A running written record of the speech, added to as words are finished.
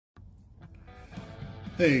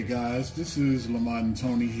Hey guys, this is Lamont and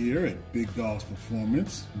Tony here at Big Dogs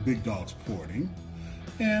Performance, Big Dogs Porting,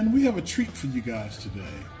 and we have a treat for you guys today.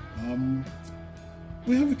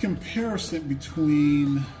 We have a comparison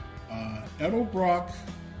between Edelbrock,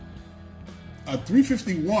 a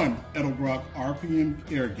 351 Edelbrock RPM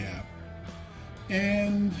Air Gap,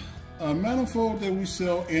 and a manifold that we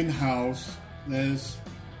sell in-house that's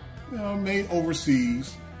made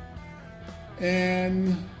overseas,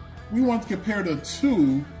 and we want to compare the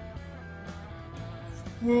two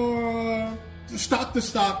for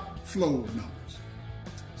stock-to-stock flow numbers.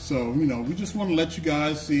 So, we just want to let you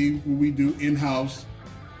guys see what we do in-house,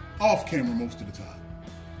 off-camera most of the time.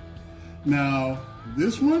 Now,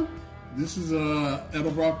 this is a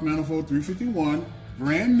Edelbrock Manifold 351,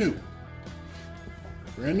 brand new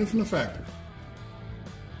from the factory.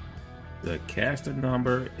 The caster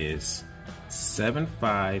number is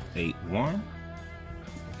 7581.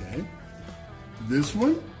 Okay. This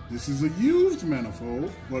is a used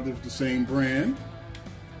manifold, but it's the same brand,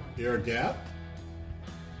 Air Gap.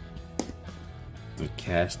 The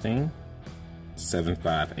casting,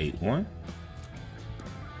 7581.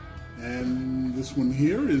 And this one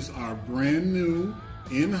here is our brand new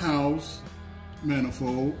in-house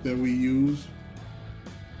manifold that we use.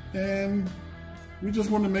 And we just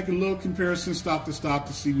want to make a little comparison stock to stock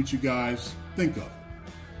to see what you guys think of.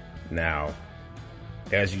 Now,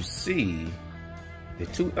 as you see, the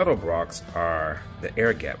two Edelbrocks are the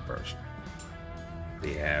Air Gap version.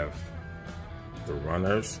 They have the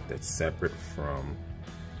runners that's separate from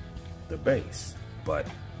the base, but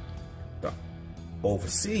the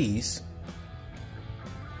overseas,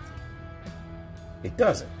 it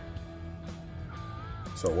doesn't.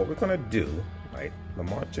 So what we're gonna do, like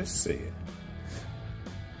Lamont just said,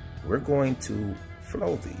 we're going to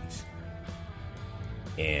flow these,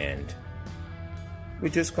 and we're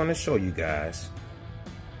just going to show you guys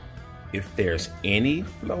if there's any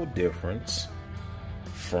flow difference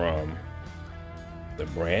from the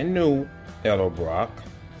brand new Edelbrock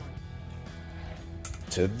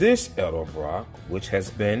to this Edelbrock, which has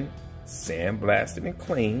been sandblasted and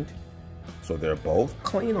cleaned. So they're both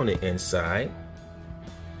clean on the inside,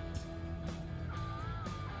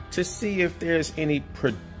 to see if there's any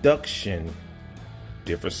production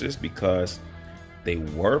differences, because they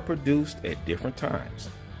were produced at different times.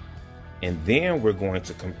 And then we're going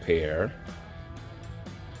to compare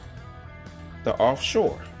the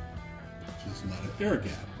offshore, which is not an air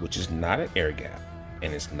gap. Which is not an air gap,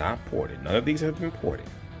 and it's not ported. None of these have been ported.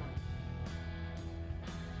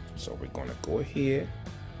 So we're going to go ahead,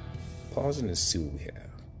 pause it, and see what we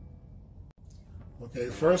have.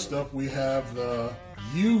 Okay, first up we have the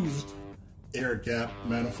used Air Gap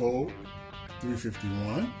Manifold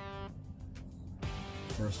 351.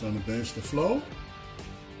 First on the bench to flow.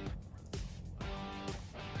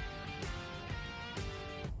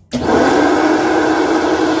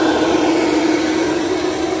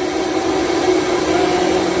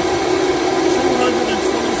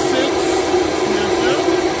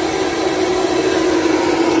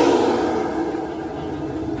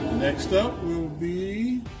 Next up will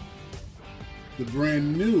be the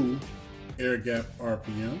brand new Air Gap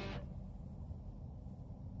RPM.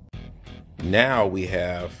 Now we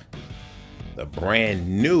have the brand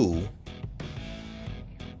new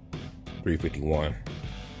 351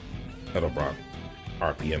 Edelbrock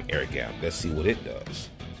RPM Air Gap. Let's see what it does.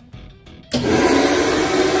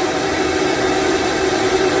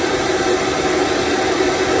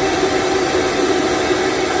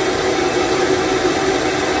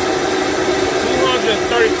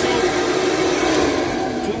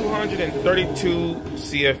 $232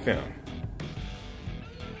 CFM.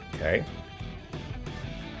 Okay.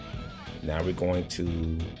 Now we're going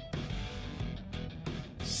to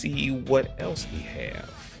see what else we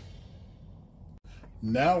have.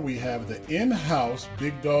 Now we have the in-house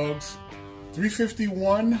Big Dogs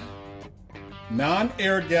 351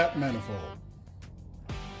 non-air gap manifold.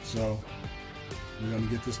 So we're going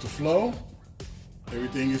to get this to flow.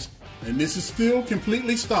 Everything is, and this is still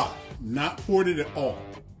completely stock, not ported at all.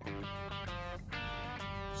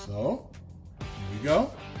 So here we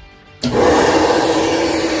go.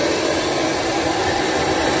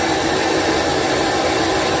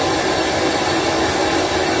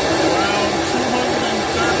 Around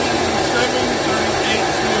 237, 38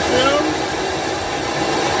 CFM.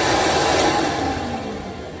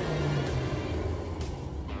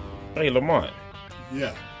 Hey, Lamont.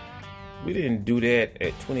 Yeah. We didn't do that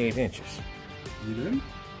at 28 inches. You didn't?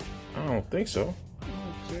 I don't think so.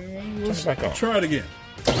 Okay, well, let's back on. try it again.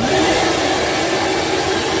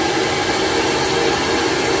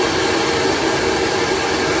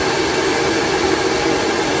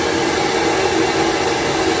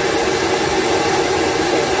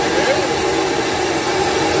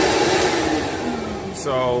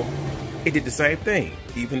 He did the same thing,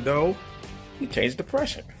 even though he changed the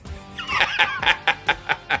pressure.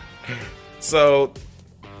 So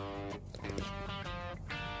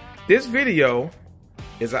this video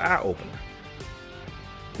is an eye-opener,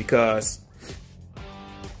 because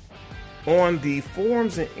on the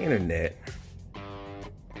forums and internet,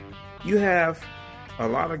 you have a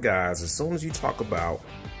lot of guys, as soon as you talk about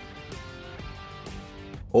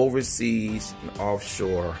overseas and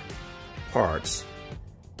offshore parts,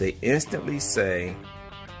 they instantly say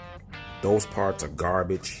those parts are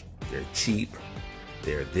garbage, they're cheap,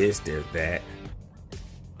 they're this, they're that.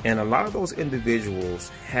 And a lot of those individuals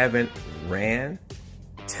haven't ran,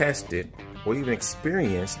 tested, or even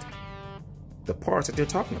experienced the parts that they're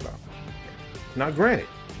talking about. Now, granted,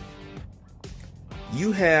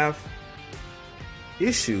 you have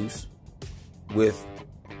issues with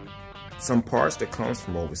some parts that comes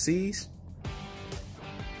from overseas,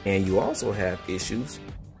 and you also have issues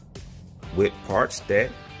with parts that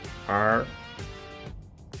are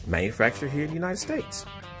manufactured here in the United States.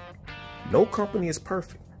 No company is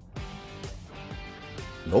perfect.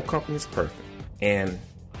 No company is perfect. And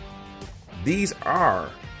these are,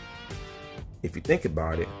 if you think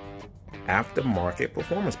about it, aftermarket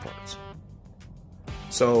performance parts.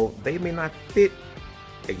 So they may not fit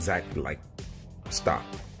exactly like stock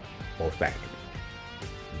or factory.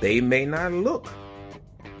 They may not look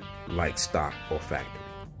like stock or factory.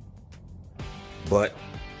 But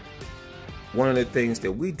one of the things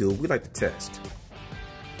that we do, we like to test.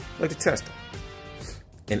 We like to test them.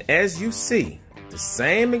 And as you see, the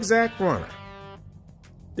same exact runner,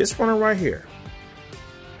 this runner right here,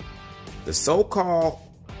 the so-called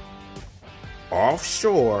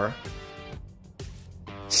offshore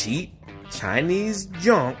cheap Chinese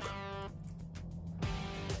junk,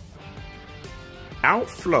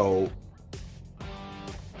 outflowed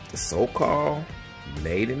the so-called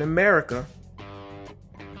made in America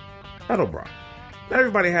Edelbrock. Now,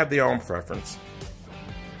 everybody have their own preference.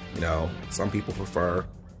 You know, some people prefer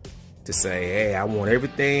to say, hey, I want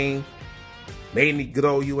everything made in the good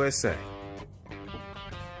old USA.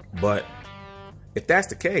 But if that's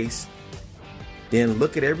the case, then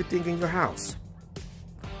look at everything in your house.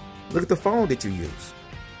 Look at the phone that you use.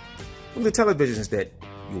 Look at the televisions that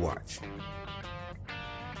you watch.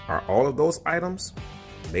 Are all of those items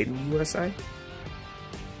made in the USA?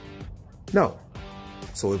 No.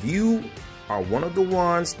 So if you are one of the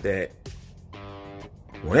ones that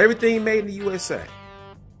want everything made in the USA,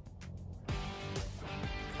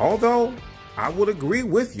 although I would agree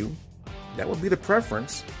with you, that would be the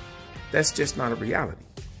preference, that's just not a reality.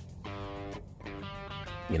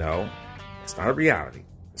 You know, it's not a reality.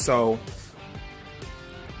 So,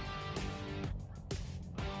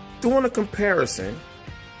 doing a comparison,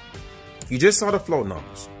 you just saw the flow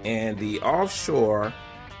numbers, and the offshore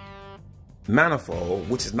manifold,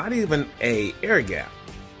 which is not even a air gap,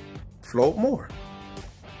 flowed more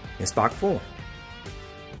in stock form.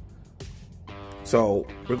 So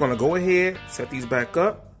we're going to go ahead, set these back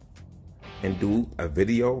up, and do a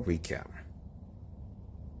video recap.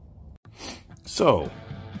 So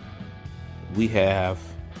we have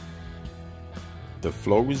the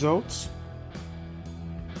flow results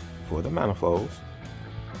for the manifolds,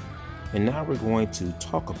 and now we're going to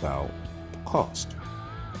talk about the cost.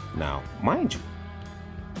 Now, mind you,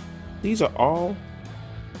 these are all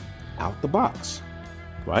out the box,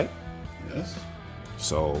 right? Yes.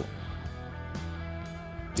 So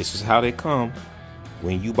this is how they come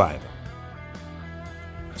when you buy them.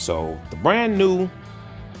 So the brand new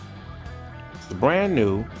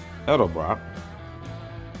Edelbrock,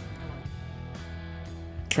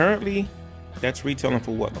 currently that's retailing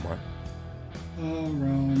for what, Lamont?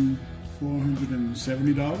 Around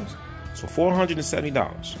 $470. So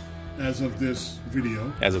 $470 as of this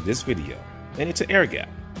video. And it's an air gap.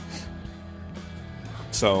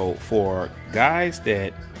 So for guys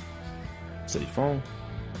that, is it your phone?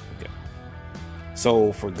 Okay.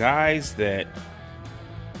 So for guys that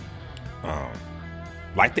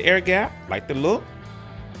like the air gap, like the look,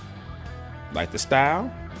 like the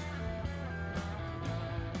style,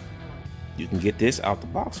 you can get this out the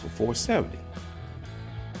box for $470.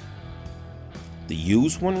 The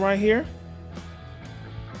used one right here,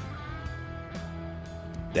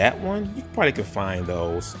 that one, you probably can find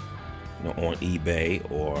those, you know, on eBay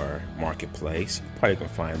or Marketplace. You probably can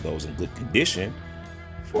find those in good condition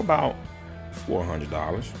for about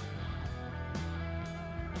 $400.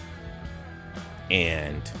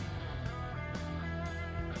 And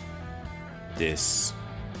this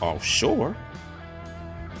offshore,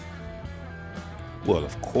 well,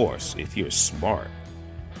 of course, if you're smart,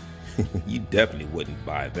 you definitely wouldn't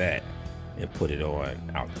buy that and put it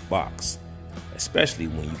on out the box, especially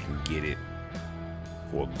when you can get it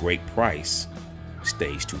for a great price,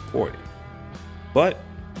 stage 2 ported. But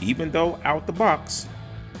even though out the box,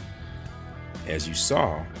 as you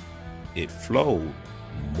saw, it flowed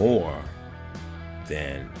more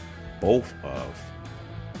than both of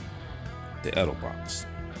the Edelbrocks,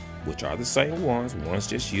 which are the same ones. One's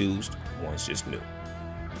just used, one's just new.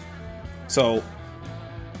 So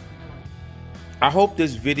I hope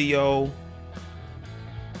this video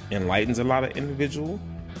enlightens a lot of individuals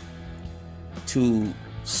to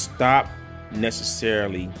stop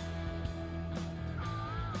necessarily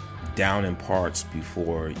down in parts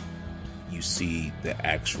before you see the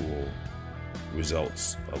actual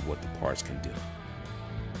results of what the parts can do.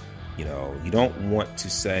 You know, you don't want to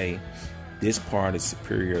say this part is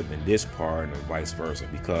superior than this part and vice versa,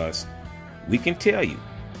 because we can tell you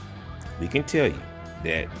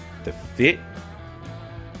that the fit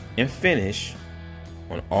and finish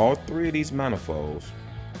on all 3 of these manifolds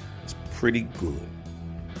is pretty good.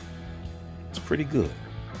 It's pretty good.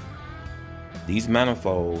 These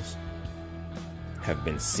manifolds have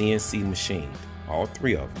been CNC machined, all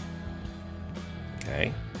 3 of them.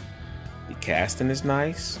 Okay, the casting is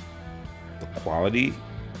nice, the quality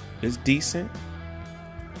is decent,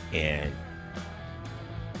 and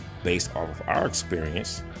based off of our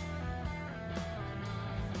experience,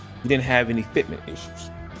 we didn't have any fitment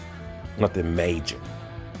issues, nothing major.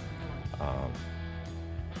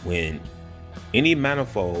 When any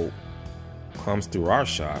manifold comes through our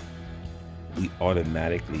shop, we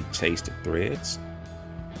automatically chase the threads.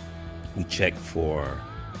 We check for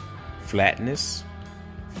flatness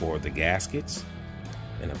for the gaskets,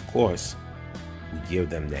 and of course we give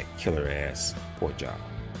them that killer ass port job,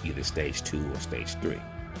 either stage 2 or stage 3.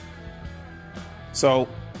 So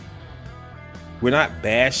we're not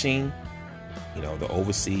bashing, you know, the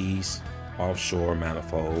overseas offshore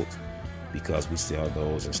manifolds, because we sell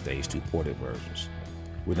those in stage 2 ported versions.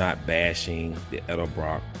 We're not bashing the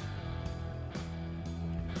Edelbrock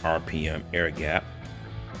RPM Air Gap,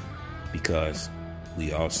 because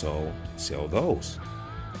we also sell those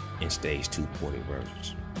in stage 2 ported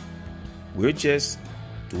versions. We're just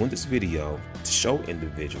doing this video to show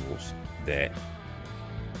individuals that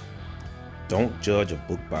don't judge a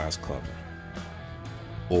book by its cover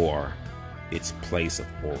or its place of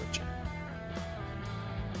origin.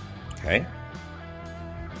 Okay?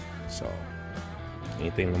 So,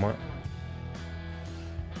 anything, Lamont?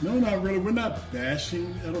 No, not really. We're not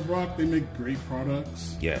bashing Edelbrock. They make great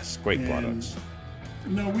products. Yes, great products.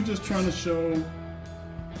 No, we're just trying to show,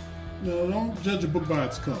 don't judge a book by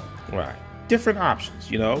its cover. Right. Different options,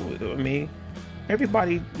 you know. I mean,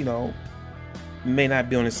 everybody, may not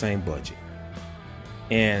be on the same budget.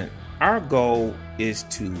 And our goal is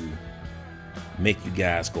to make you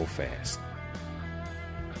guys go fast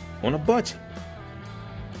on a budget.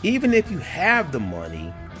 Even if you have the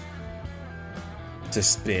money to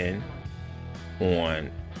spend on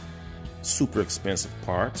super expensive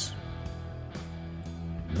parts,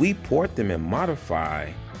 we port them and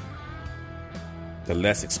modify the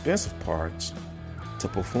less expensive parts to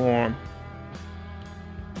perform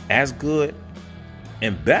as good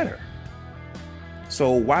and better.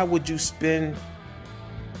 So why would you spend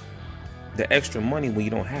the extra money when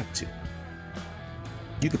you don't have to?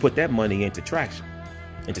 You could put that money into traction,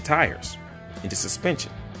 into tires, into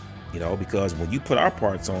suspension, because when you put our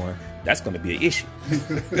parts on, that's going to be an issue.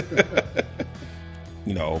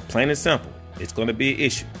 Plain and simple, it's going to be an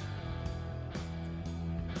issue.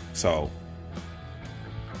 So,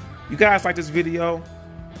 you guys like this video?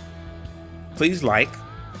 Please like,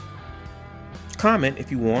 comment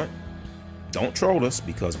if you want. Don't troll us,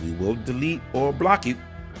 because we will delete or block you.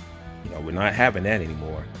 We're not having that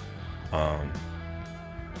anymore.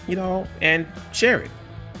 And share it.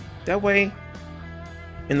 That way,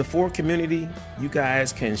 in the Ford community, you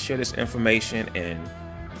guys can share this information, and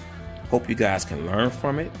hope you guys can learn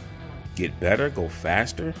from it, get better, go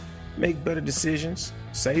faster, make better decisions,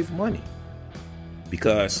 save money.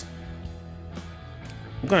 Because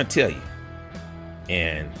I'm going to tell you,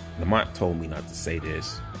 and Lamont told me not to say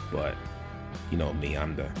this, but you know me,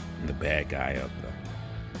 I'm the bad guy of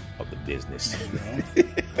the business.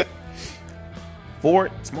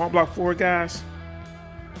 Ford, small block Ford guys.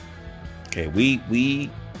 Okay,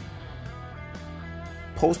 we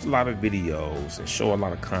post a lot of videos and show a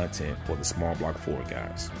lot of content for the small block Ford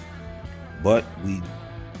guys, but we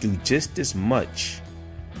do just as much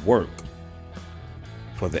work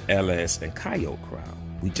for the LS and Coyote crowd.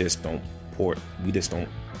 We just don't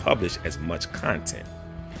publish as much content.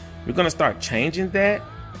 We're gonna start changing that,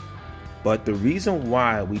 but the reason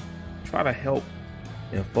why we try to help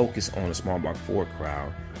and focus on the small block Ford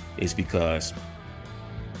crowd is because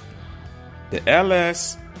the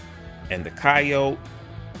LS and the Coyote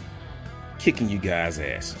kicking you guys'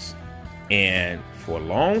 asses. And for a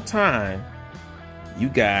long time, you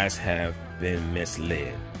guys have been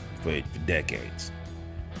misled for decades.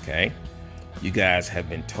 Okay? You guys have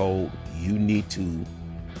been told you need to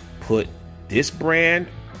put this brand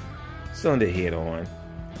cylinder head on,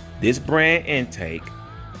 this brand intake,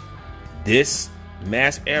 this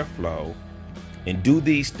mass airflow, and do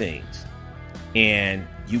these things. And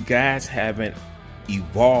you guys haven't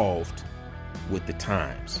evolved with the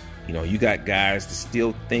times. You know, you got guys that's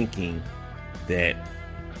still thinking that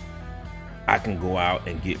I can go out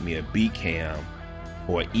and get me a B cam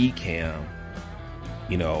or E cam,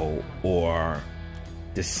 you know, or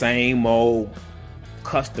the same old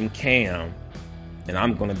custom cam, and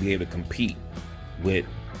I'm going to be able to compete with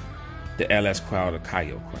the LS crowd or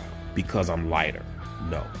Coyote crowd because I'm lighter.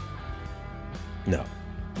 No.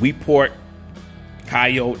 We port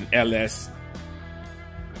Coyote and LS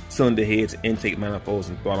cylinder heads, intake manifolds,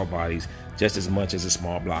 and throttle bodies just as much as a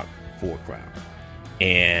small block Ford crowd.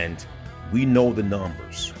 And we know the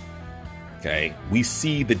numbers. Okay? We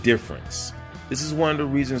see the difference. This is one of the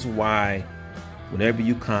reasons why whenever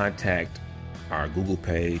you contact our Google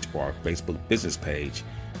page or our Facebook business page,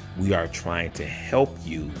 we are trying to help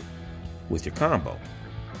you with your combo.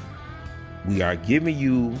 We are giving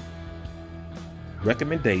you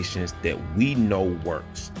recommendations that we know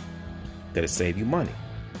works, that'll save you money.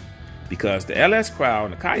 Because the LS crowd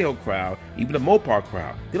and the Coyote crowd, even the Mopar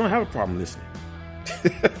crowd, they don't have a problem listening.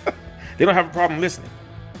 They don't have a problem listening.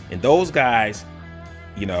 And those guys,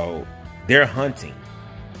 you know, they're hunting.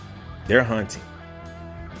 They're hunting.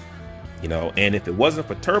 You know, and if it wasn't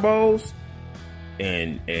for turbos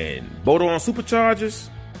and Bodo-on superchargers,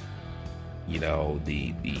 you know,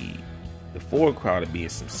 the Ford crowd would be in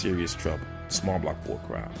some serious trouble. Small block Ford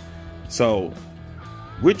crowd. So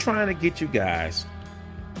we're trying to get you guys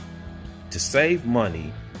to save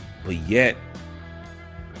money, but yet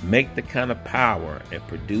make the kind of power and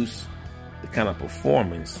produce the kind of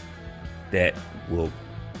performance that will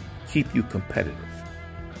keep you competitive.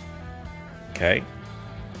 Okay?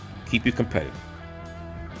 Keep you competitive.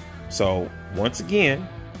 So once again,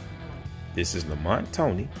 this is Lamont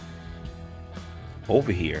Tony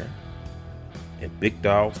over here at Big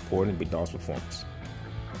Dogs Porting, Big Dogs Performance.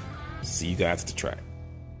 See you guys at the track.